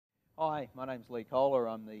Hi, my name's Lee Kohler.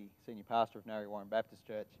 I'm the senior pastor of Narre Baptist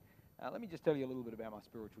Church. Let me just tell you a little bit about my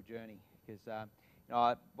spiritual journey, because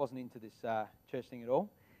I wasn't into this church thing at all.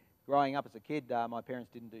 Growing up as a kid, my parents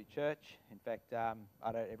didn't do church. In fact, I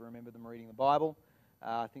don't ever remember them reading the Bible.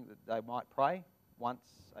 I think that they might pray once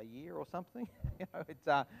a year or something.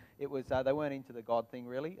 They weren't into the God thing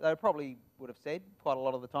really. They probably would have said quite a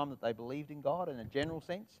lot of the time that they believed in God in a general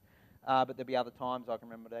sense. But there'd be other times I can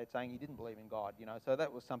remember Dad saying he didn't believe in God, so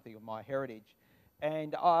that was something of my heritage.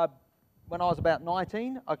 And when I was about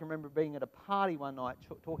 19, I can remember being at a party one night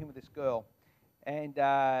talking with this girl, and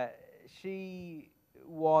she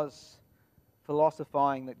was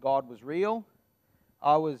philosophizing that God was real.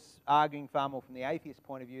 I was arguing far more from the atheist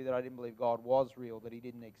point of view that I didn't believe God was real, that he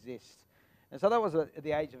didn't exist. And so that was at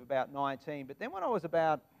the age of about 19. But then when I was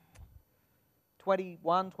about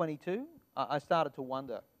 21, 22, I started to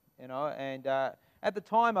wonder. And at the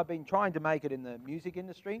time I'd been trying to make it in the music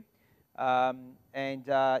industry, just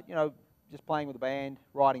playing with a band,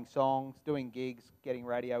 writing songs, doing gigs, getting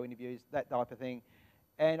radio interviews, that type of thing.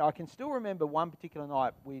 And I can still remember one particular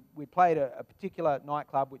night, we played a particular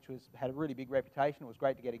nightclub which had a really big reputation. It was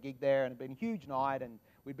great to get a gig there, and it had been a huge night, and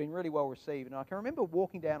we'd been really well received. And I can remember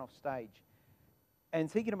walking down off stage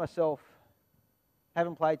and thinking to myself,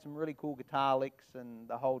 having played some really cool guitar licks and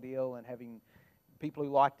the whole deal, and having people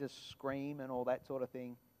who liked to scream and all that sort of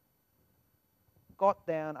thing, got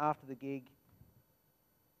down after the gig,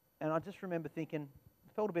 and I just remember thinking,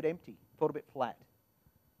 it felt a bit empty, felt a bit flat.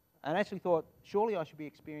 And I actually thought, surely I should be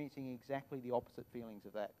experiencing exactly the opposite feelings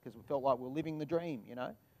of that, because it felt like we're living the dream,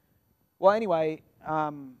 Well, anyway,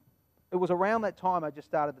 it was around that time I just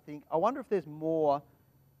started to think, I wonder if there's more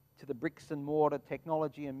to the bricks and mortar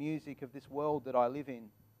technology and music of this world that I live in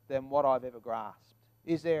than what I've ever grasped.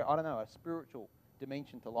 Is there, I don't know, a spiritual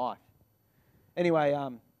dimension to life? Anyway,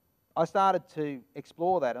 I started to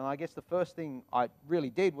explore that, and I guess the first thing I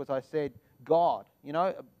really did was I said, God,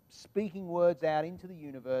 speaking words out into the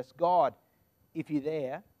universe. God, if you're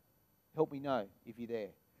there, help me know if you're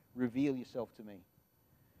there. Reveal yourself to me.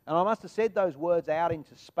 And I must have said those words out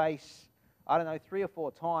into space, 3 or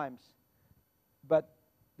 4 times, but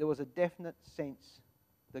there was a definite sense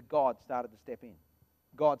that God started to step in.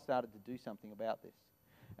 God started to do something about this.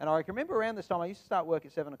 And I can remember around this time, I used to start work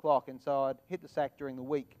at 7 o'clock, and so I'd hit the sack during the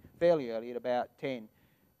week fairly early at about 10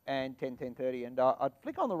 and 10:30, and I'd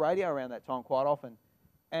flick on the radio around that time quite often.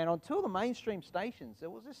 And on two of the mainstream stations, there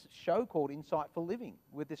was this show called Insight for Living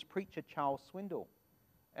with this preacher, Charles Swindoll.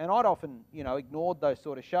 And I'd often, ignored those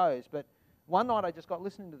sort of shows, but one night I just got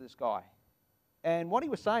listening to this guy. And what he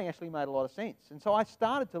was saying actually made a lot of sense. And so I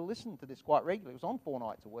started to listen to this quite regularly. It was on 4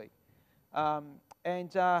 nights a week.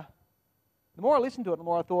 The more I listened to it, the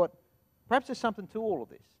more I thought, perhaps there's something to all of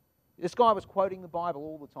this. This guy was quoting the Bible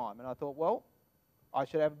all the time, and I thought, well, I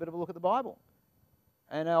should have a bit of a look at the Bible.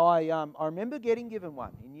 And I remember getting given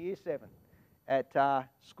one in year 7 at high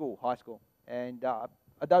school. And I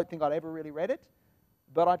don't think I'd ever really read it,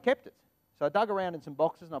 but I'd kept it. So I dug around in some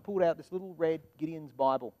boxes, and I pulled out this little red Gideon's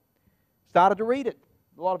Bible. Started to read it.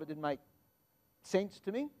 A lot of it didn't make sense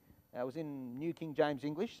to me. It was in New King James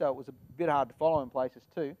English, so it was a bit hard to follow in places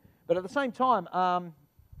too. But at the same time,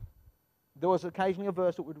 there was occasionally a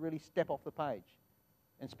verse that would really step off the page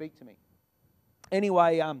and speak to me.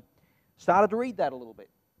 Anyway, started to read that a little bit.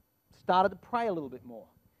 Started to pray a little bit more.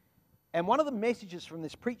 And one of the messages from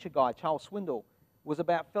this preacher guy, Charles Swindoll, was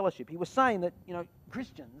about fellowship. He was saying that,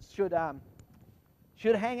 Christians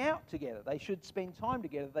should hang out together. They should spend time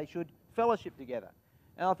together. They should fellowship together.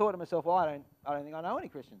 And I thought to myself, well, I don't think I know any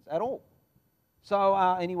Christians at all. So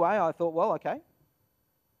anyway, I thought, well, okay,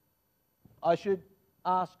 I should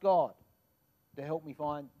ask God to help me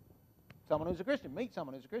find someone who's a Christian, meet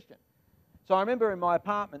someone who's a Christian. So I remember in my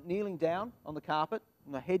apartment kneeling down on the carpet,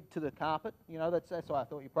 my head to the carpet. That's why I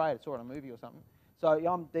thought you prayed. I saw it in a movie or something. So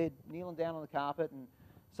I'm dead, kneeling down on the carpet and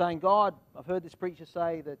saying, God, I've heard this preacher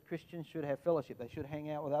say that Christians should have fellowship. They should hang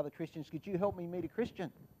out with other Christians. Could you help me meet a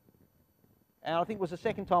Christian? And I think it was the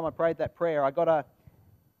second time I prayed that prayer. I got a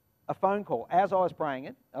phone call as I was praying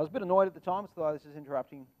it. I was a bit annoyed at the time, so I thought, this is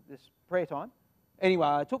interrupting this prayer time. Anyway,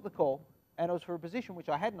 I took the call, and it was for a position which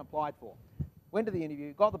I hadn't applied for. Went to the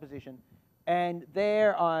interview, got the position, and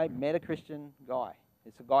there I met a Christian guy.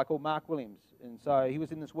 It's a guy called Mark Williams. And so he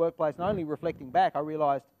was in this workplace, and only reflecting back, I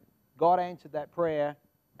realised God answered that prayer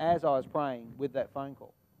as I was praying with that phone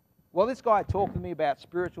call. Well, this guy talked to me about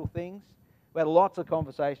spiritual things. We had lots of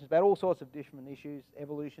conversations about all sorts of different issues,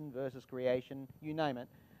 evolution versus creation, you name it.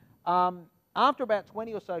 After about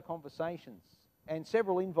 20 or so conversations and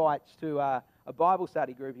several invites to a Bible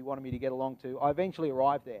study group he wanted me to get along to, I eventually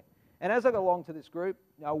arrived there. And as I got along to this group,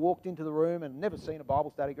 I walked into the room and never seen a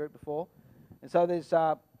Bible study group before. And so there's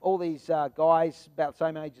all these guys about the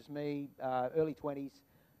same age as me, early 20s,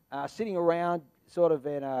 sitting around sort of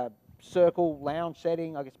in a circle lounge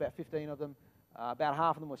setting, I guess about 15 of them. About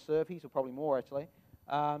half of them were surfies, or probably more actually.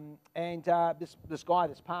 This guy,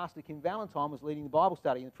 this pastor, Kim Valentine, was leading the Bible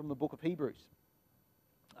study from the book of Hebrews.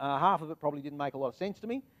 Half of it probably didn't make a lot of sense to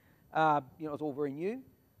me. It was all very new.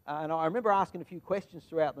 And I remember asking a few questions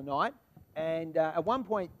throughout the night. And at one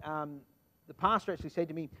point, the pastor actually said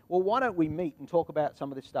to me, well, why don't we meet and talk about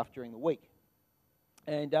some of this stuff during the week?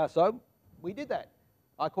 And so we did that.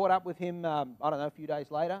 I caught up with him, a few days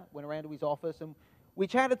later, went around to his office, and we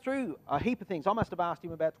chatted through a heap of things. I must have asked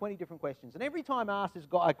him about 20 different questions. And every time I asked this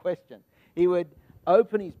guy a question, he would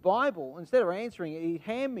open his Bible. Instead of answering it, he'd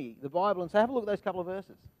hand me the Bible and say, have a look at those couple of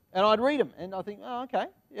verses. And I'd read them. And I think, oh, okay,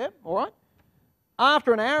 yep, all right.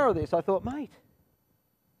 After an hour of this, I thought, mate,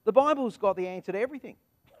 the Bible's got the answer to everything.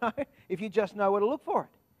 If you just know where to look for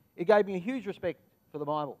it. It gave me a huge respect for the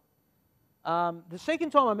Bible. The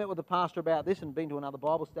second time I met with the pastor about this, and been to another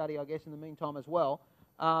Bible study, I guess, in the meantime as well,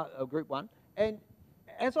 a group one, and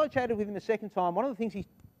as I chatted with him the second time, one of the things he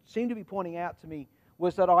seemed to be pointing out to me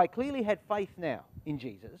was that I clearly had faith now in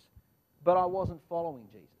Jesus, but I wasn't following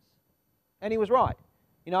Jesus. And he was right.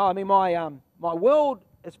 My world,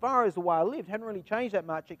 as far as the way I lived, hadn't really changed that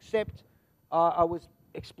much, except I was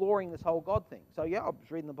exploring this whole God thing. So yeah, I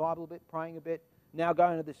was reading the Bible a bit, praying a bit, now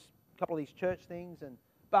going to this couple of these church things,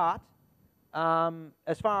 but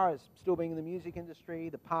as far as still being in the music industry,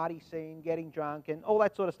 the party scene, getting drunk, and all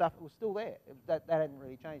that sort of stuff, it was still there. That hadn't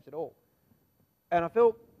really changed at all. And I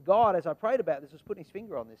felt God, as I prayed about this, was putting his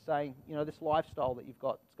finger on this, saying, this lifestyle that you've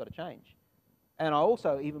got, it's got to change. And I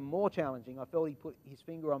also, even more challenging, I felt he put his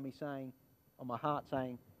finger on me saying, on my heart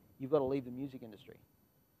saying, you've got to leave the music industry,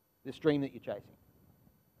 this dream that you're chasing.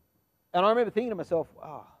 And I remember thinking to myself,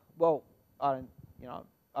 I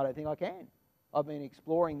don't think I can. I've been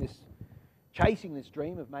exploring this, chasing this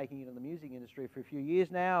dream of making it in the music industry for a few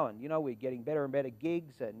years now, and we're getting better and better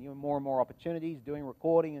gigs and more and more opportunities, doing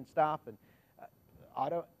recording and stuff, and I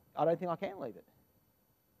don't think I can leave it.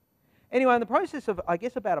 Anyway, in the process of, I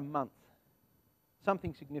guess, about a month,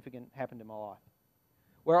 something significant happened in my life,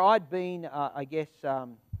 where I'd been,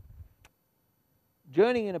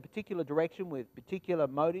 journeying in a particular direction with particular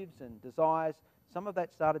motives and desires. Some of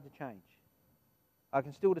that started to change. I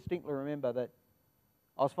can still distinctly remember that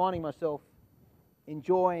I was finding myself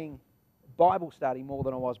enjoying Bible study more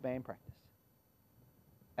than I was band practice.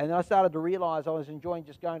 And then I started to realize I was enjoying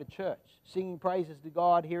just going to church, singing praises to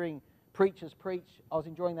God, hearing preachers preach. I was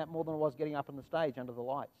enjoying that more than I was getting up on the stage under the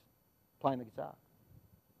lights, playing the guitar.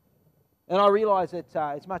 And I realized that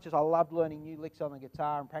as much as I loved learning new licks on the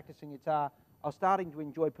guitar and practicing guitar, I was starting to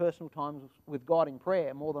enjoy personal times with God in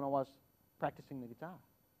prayer more than I was practicing the guitar.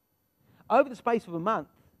 Over the space of a month,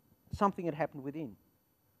 something had happened within.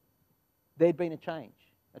 There'd been a change,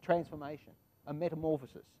 a transformation, a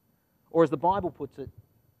metamorphosis. Or as the Bible puts it,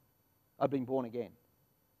 I'd been born again.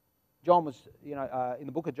 John was, in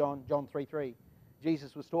the book of John 3:3,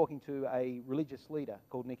 Jesus was talking to a religious leader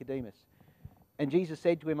called Nicodemus. And Jesus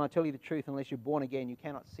said to him, I tell you the truth, unless you're born again, you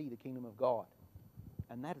cannot see the kingdom of God.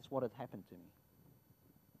 And that is what had happened to me.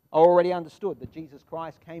 I already understood that Jesus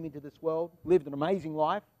Christ came into this world, lived an amazing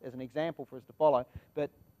life as an example for us to follow, but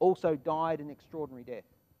also died an extraordinary death,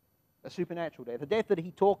 a supernatural death, a death that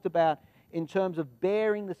he talked about in terms of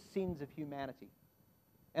bearing the sins of humanity.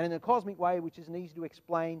 And in a cosmic way, which isn't easy to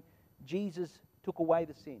explain, Jesus took away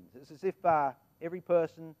the sins. It's as if every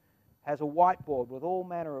person has a whiteboard with all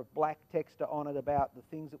manner of black text on it about the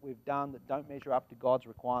things that we've done that don't measure up to God's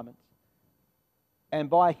requirements. And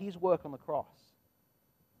by his work on the cross,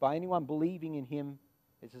 by anyone believing in him,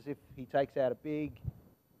 it's as if he takes out a big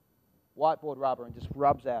whiteboard rubber and just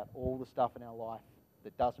rubs out all the stuff in our life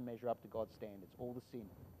that doesn't measure up to God's standards, all the sin.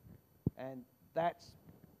 And that's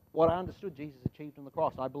what I understood Jesus achieved on the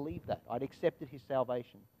cross. I believed that. I'd accepted his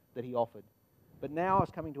salvation that he offered. But now I was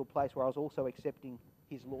coming to a place where I was also accepting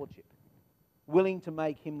his lordship, willing to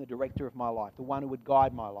make him the director of my life, the one who would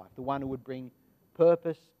guide my life, the one who would bring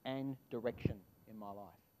purpose and direction in my life.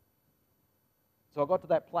 So I got to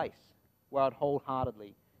that place where I'd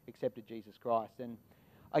wholeheartedly accepted Jesus Christ. And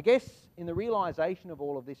I guess in the realization of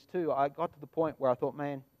all of this too, I got to the point where I thought,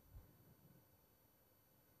 man,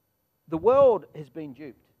 the world has been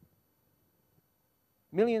duped.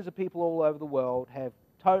 Millions of people all over the world have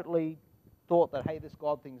totally thought that, hey, this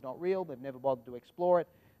God thing's not real. They've never bothered to explore it.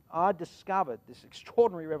 I discovered this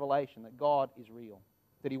extraordinary revelation that God is real,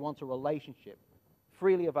 that he wants a relationship,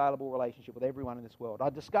 freely available relationship with everyone in this world. I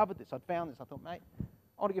discovered this. I'd found this. I thought, mate,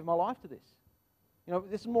 I want to give my life to this. You know,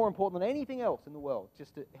 this is more important than anything else in the world,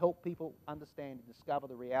 just to help people understand and discover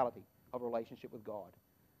the reality of a relationship with God.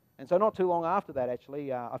 And so not too long after that,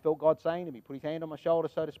 actually, I felt God saying to me, put his hand on my shoulder,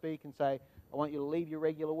 so to speak, and say, I want you to leave your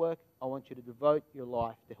regular work. I want you to devote your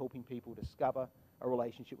life to helping people discover a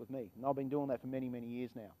relationship with me. And I've been doing that for many, many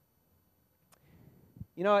years now.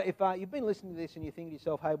 You know, if you've been listening to this and you think to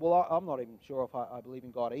yourself, hey, well, I'm not even sure if I believe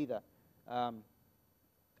in God either, I've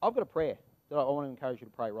got a prayer that I want to encourage you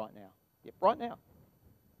to pray right now. Yep, right now.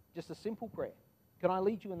 Just a simple prayer. Can I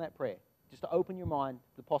lead you in that prayer? Just to open your mind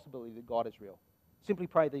to the possibility that God is real. Simply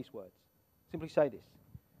pray these words. Simply say this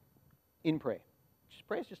in prayer.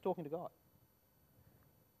 Prayer is just talking to God.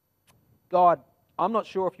 God, I'm not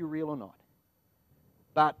sure if you're real or not,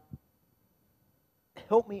 but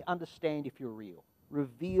help me understand if you're real.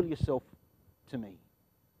 Reveal yourself to me.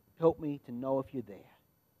 Help me to know if you're there.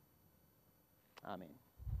 Amen.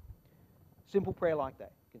 Simple prayer like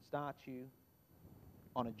that can start you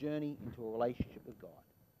on a journey into a relationship with God.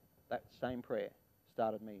 That same prayer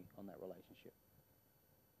started me on that relationship.